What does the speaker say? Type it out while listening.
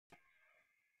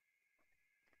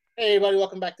Hey everybody,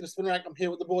 welcome back to the Spin Rack. I'm here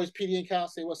with the boys, PD and Cal.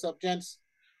 Say what's up, gents.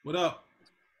 What up?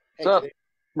 Hey, What's up? today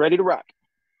Ready to rock.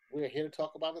 we're here to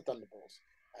talk about the Thunderbolts.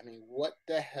 I mean, what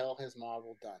the hell has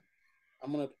Marvel done?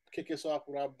 I'm gonna kick us off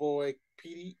with our boy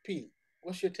PD. PD,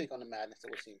 what's your take on the madness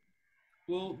that we're seeing?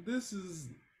 Well, this is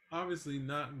obviously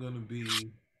not going to be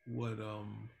what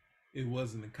it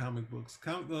was in the comic books.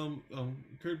 Kurt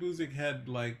Busiek had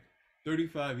like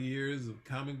 35 years of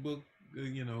comic book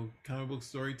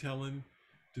storytelling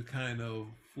to kind of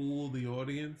fool the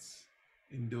audience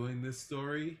in doing this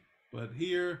story. But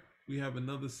here we have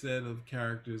another set of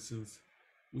characters since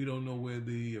we don't know where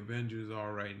the Avengers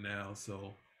are right now,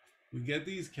 so we get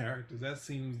these characters. That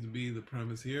seems to be the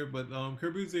premise here. But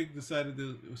Kurt Busiek decided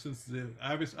to, since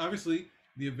obviously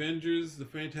the Avengers, the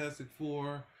Fantastic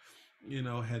Four,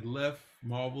 had left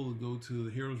Marvel to go to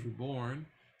the Heroes Reborn.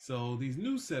 So these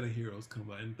new set of heroes come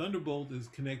out, and Thunderbolt is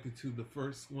connected to the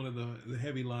first one of the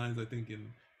heavy lines, I think,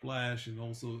 in Flash, and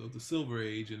also of the Silver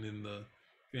Age, and in the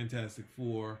Fantastic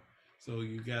Four. So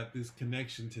you got this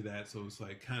connection to that. So it's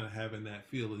like kind of having that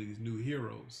feel of these new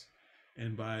heroes.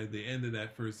 And by the end of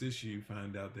that first issue, you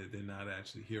find out that they're not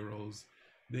actually heroes.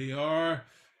 They are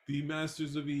the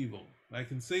masters of evil. I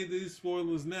can say these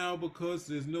spoilers now because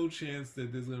there's no chance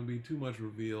that there's going to be too much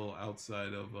reveal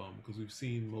outside of because we've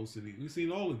seen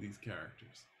all of these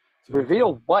characters. So we can,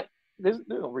 Reveal what? There's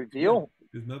no yeah, reveal.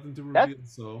 there's nothing to That reveal.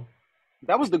 So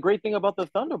that was the great thing about the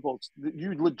Thunderbolts.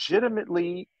 You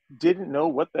legitimately didn't know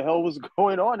what the hell was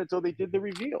going on until they did the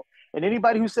reveal. And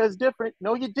anybody who says different,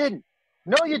 no, you didn't.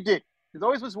 No, you didn't. There's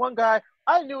always was one guy.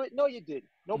 I knew it. No, you didn't.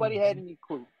 Nobody had mhm. any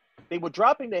clue. They were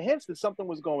dropping the hints that something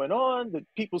was going on. That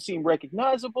people seemed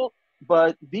recognizable.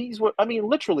 But these were, I mean,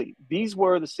 literally, these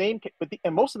were the same.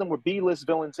 And most of them were B-list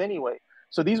villains anyway.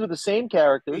 So these were the same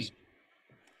characters. Hey,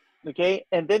 Okay,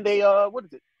 and then they what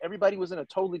is it, everybody was in a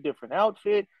totally different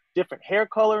outfit, different hair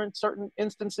color in certain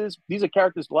instances. These are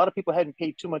characters a lot of people hadn't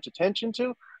paid too much attention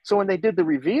to, so when they did the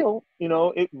reveal,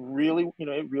 it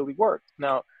really worked.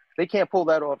 Now they can't pull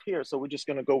that off here, so we're just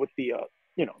going to go with the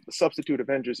substitute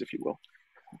Avengers, if you will.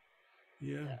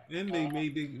 yeah, Yeah. and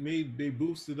they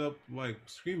boosted up like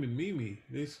Screaming Mimi.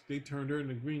 They turned her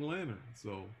into Green Lantern.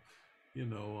 So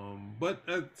but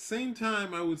at the same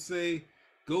time, I would say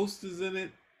Ghost is in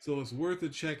it, so it's worth a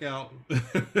check out.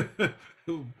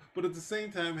 But at the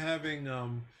same time, having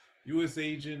U.S.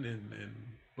 Agent and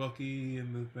Bucky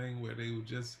in the thing where they were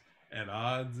just at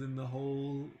odds in the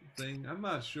whole thing, I'm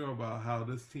not sure about how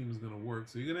this team is going to work.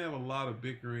 So you're going to have a lot of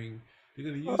bickering. They're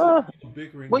going to use a Uh, lot of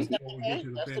bickering wait, before we get to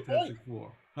the That's the point. Fantastic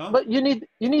Four, huh? but you need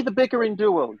the bickering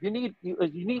duo. You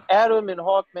need Adam and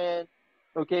Hawkman,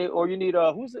 okay? Or you need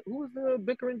who's the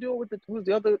bickering duo with the who's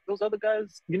the other those other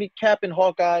guys? You need Cap and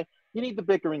Hawkeye. You need the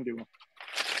bickering duo.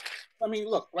 I mean,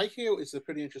 look, right here is a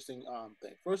pretty interesting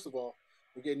thing. First of all,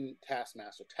 we're getting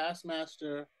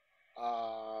Taskmaster,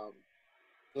 um,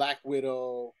 Black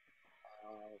Widow,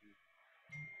 um,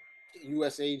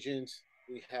 U.S. agent.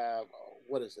 We have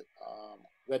what is it?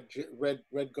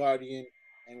 Red Guardian,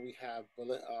 and we have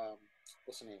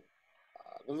what's the name?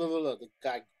 The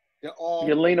guy. They're all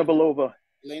Yelena Belova.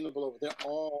 Lena Belova. They're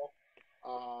all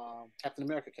Captain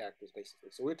America characters, basically.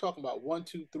 So we're talking about one,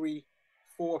 two, three,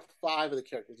 four, five of the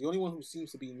characters. The only one who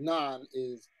seems to be non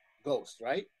is Ghost,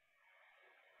 right?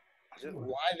 Well,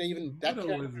 Why are they even that Widow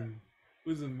character?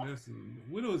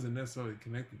 isn't necessarily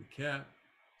connected to Cap.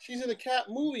 She's in the Cap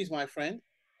movies, my friend.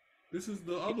 This is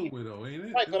the other Widow, ain't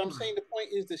it? Right, This but I'm is saying the point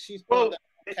is that she's part of Well,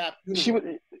 that Cap she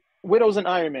universe. was Widow's an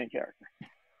Iron Man character.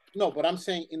 No, but I'm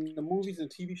saying in the movies and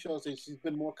TV shows, that she's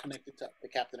been more connected to the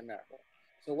Captain America.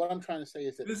 So what I'm trying to say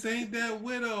is that this ain't that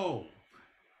Widow.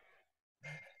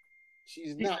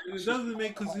 she's not. It She's doesn't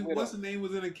make because not a what's widow. the name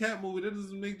was in a Cap movie. That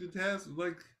doesn't make the task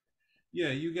like. Yeah,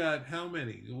 you got how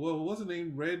many? Well, what's the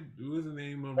name? What's the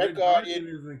name? Red Red Guardian. Guardian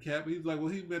is in Cap. He's like, well,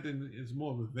 he meant it's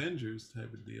more of Avengers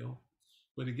type of deal.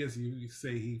 But I guess you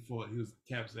say he was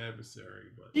Cap's adversary.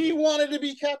 But He wanted to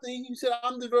be Captain. He said,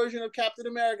 "I'm the version of Captain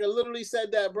America." Literally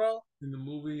said that, bro. in the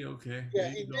movie, okay, there Yeah,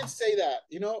 you he go. did say that.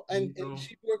 There you And go.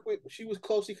 she worked with. She was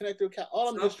closely connected with Cap. All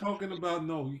I'm Stop just trying talking to say, about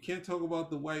no. You can't talk about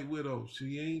the White Widow.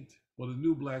 She ain't, or the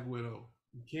new Black Widow.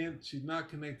 You can't. She's not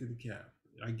connected to Cap.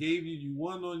 I gave you. You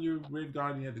won on your Red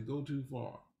Guardian. You had to go too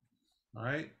far. All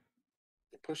right.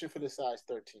 they're pushing for the size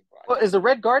 13, bro. I Well, just is the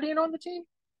Red Guardian on the team?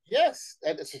 yes,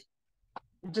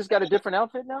 He just got a different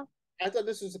outfit now. I thought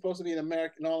this was supposed to be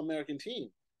an all-American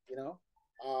team. You know,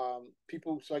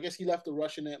 people. So I guess he left the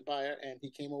Russian Empire and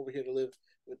he came over here to live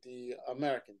with the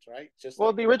Americans, right? Just Well,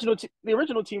 like the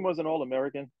original team was an All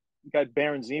American. You got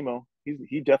Baron Zemo.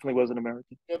 He definitely was an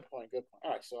American. good point, good point.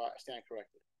 All right, so I stand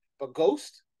corrected. But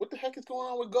Ghost, what the heck is going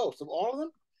on with Ghost? Of all of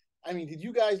them, I mean, did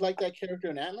you guys like that character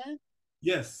in Ant-Man?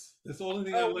 Yes, that's the only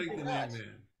thing I No, we liked did in not. Ant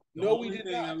Man. The No, we only did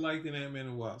thing I not. liked in Ant Man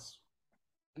and Wasp.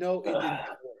 No, it did not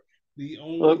work. The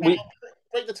Look, only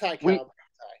Break the tie, we Cal.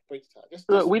 Break the tie.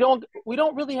 Just we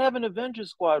don't really have an Avengers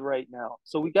squad right now,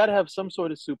 so we got to have some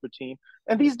sort of super team.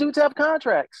 And these dudes have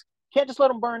contracts. Can't just let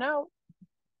them burn out.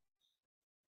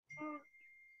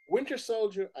 Winter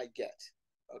Soldier, I get.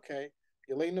 Okay,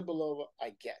 Yelena Belova,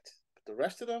 I get. But the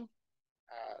rest of them,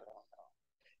 I don't know.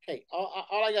 Hey,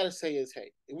 all I gotta say is,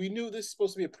 hey, we knew this is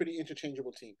supposed to be a pretty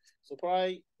interchangeable team. So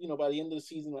probably, by the end of the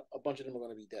season, a bunch of them are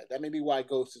going to be dead. That may be why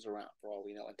Ghost is around, for all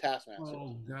we know, and Taskmaster.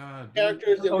 Oh God!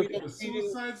 Characters that we Okay. don't A see. In,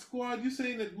 Suicide Squad? You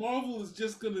saying that Marvel is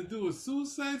just gonna do a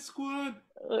Suicide Squad?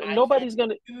 I can't. Nobody's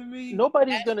gonna You know me?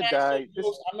 nobody's gonna Taskmaster, die. This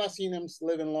Ghost, I'm not seeing them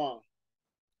living long.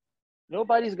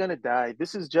 Nobody's gonna die.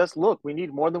 This is just look. We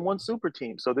need more than one super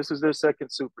team, so this is their second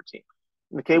super team.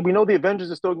 Okay, we know the Avengers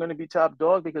are still going to be top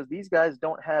dog because these guys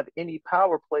don't have any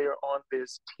power player on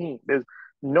this team. There's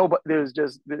nobody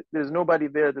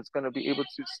there that's going to be able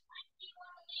to.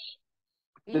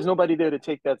 There's Hmm? nobody there to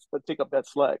take up that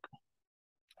slack.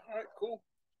 All right, cool.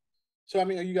 So, I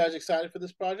mean, are you guys excited for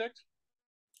this project?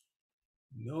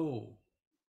 No.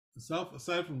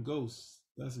 Aside from Ghosts,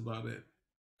 that's about it.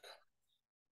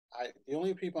 The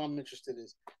only people I'm interested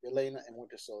is Elena and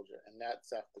Winter Soldier, and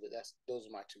those are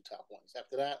my two top ones.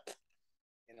 After that,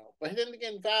 But then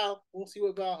again, Val, we'll see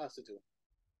what Val has to do.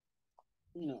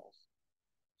 Who knows?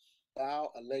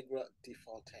 Val Allegra de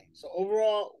Fontaine. So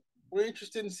overall, we're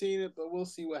interested in seeing it, but we'll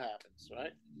see what happens,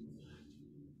 right?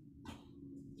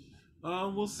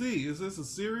 We'll see. Is this a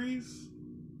series?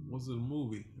 Was it a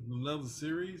movie? Another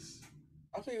series?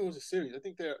 I think it was a series. I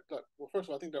think well, first of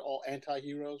all, I think they're all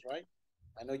anti-heroes, right?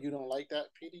 I know you don't like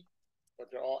that, Petey,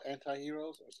 but they're all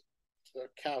anti-heroes. It's the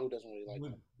Cal who doesn't really like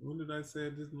them. When did I say I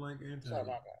didn't like Sorry, my anti-heroes?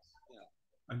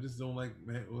 bad. I just don't like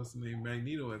what's the name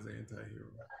Magneto as an anti-hero.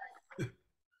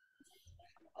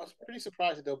 I was pretty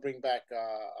surprised that they'll bring back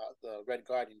the Red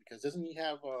Guardian because doesn't he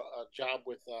have a job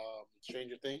with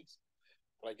Stranger Things?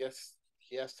 But I guess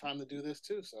he has time to do this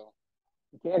too, so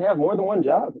You can't have more than one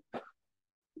job. I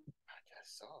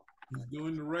guess so. He's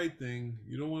doing the right thing.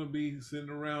 You don't want to be sitting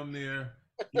around there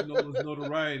getting all this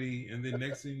notoriety, and then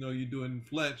next thing you know, you're doing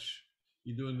Fletch.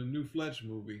 You're doing the new Fletch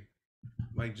movie,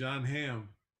 like John Hamm.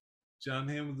 John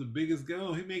Hamm was the biggest guy.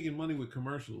 Oh, he's making money with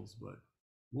commercials, but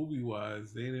movie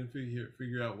wise, they didn't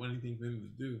figure out anything for him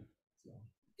to do. So.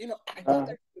 I thought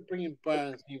they were bringing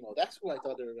Brian Zemo. That's who I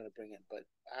thought they were going to bring in, but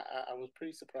I was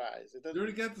pretty surprised. They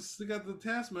already got the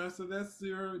Taskmaster. That's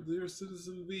their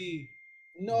Citizen V.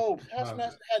 No,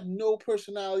 Taskmaster had no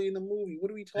personality in the movie.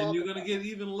 What are we talking about? And you're going to get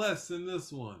even less in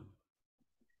this one.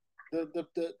 We're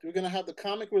going to have the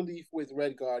comic relief with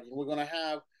Red Guardian. We're going to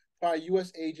have probably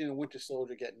U.S. Agent and Winter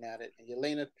Soldier getting at it, and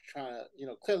Yelena trying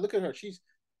to, Claire, look at her. She's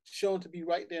shown to be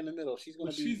right there in the middle. She's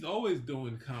going to be. She's always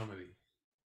doing comedy.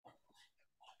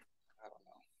 I don't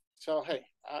know. So hey,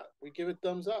 we give it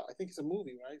thumbs up. I think it's a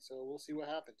movie, right? So we'll see what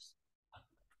happens.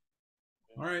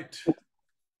 All right.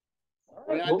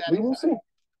 Well, we will see.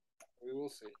 We will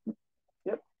see.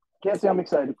 Yep. Can't say I'm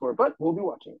excited for it, but we'll be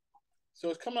watching. So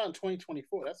it's coming out in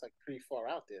 2024. That's like pretty far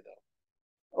out there, though.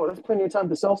 Oh, that's plenty of time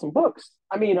to sell some books.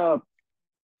 I mean, to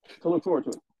look forward to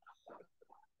it.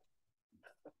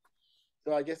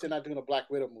 So I guess they're not doing a Black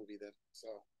Widow movie then.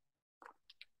 So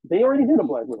they already did a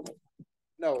Black Widow movie.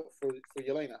 No, for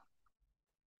Yelena.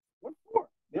 What for?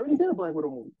 They already did a Black Widow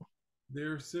movie.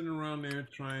 They're sitting around there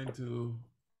trying to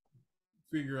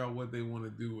figure out what they want to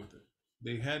do with it.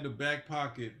 They had the back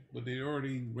pocket, but they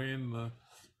already ran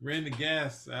the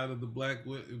gas out of the Black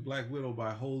Widow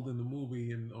by holding the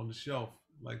movie on the shelf,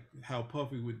 like how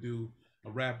Puffy would do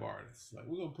a rap artist. Like,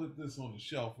 we're gonna put this on the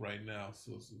shelf right now,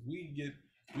 so we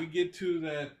get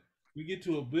to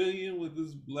 $1 billion with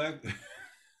this Black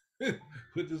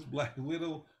with this Black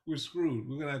Widow, we're screwed.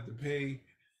 We're gonna have to pay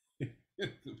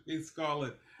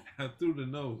Scarlett through the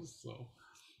nose. So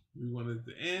we wanted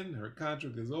to end. Her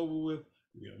contract is over with.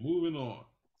 We are moving on.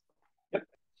 Yep.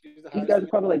 These guys are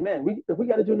probably like, man, if we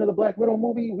got to do another Black Widow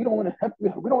movie, we don't want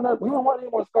any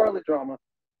more Scarlet drama.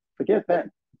 Forget that.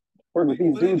 Work with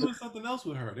these dudes. They're doing something else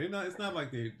with her. It's not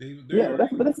like they. Yeah,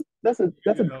 that's a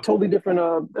totally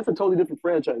different. That's a totally different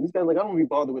franchise. These guys are like, I don't want to be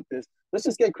bothered with this. Let's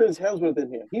just get Chris Hemsworth in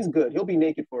here. He's good. He'll be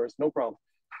naked for us, no problem.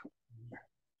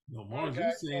 No, Mars,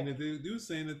 you're saying that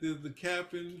there's the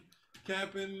Cap and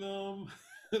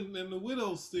and the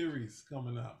Widow series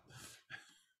coming out.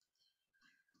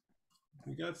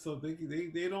 We got something.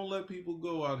 They don't let people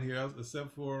go out here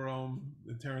except for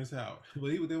Terrence Howard. But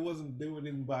they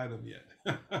didn't buy them yet.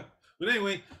 But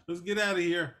anyway, let's get out of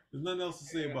here. There's nothing else to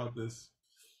say about this.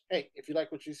 Hey, if you like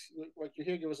what you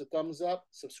hear, give us a thumbs up,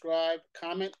 subscribe,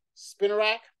 comment,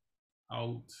 Spinnerack.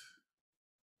 Out.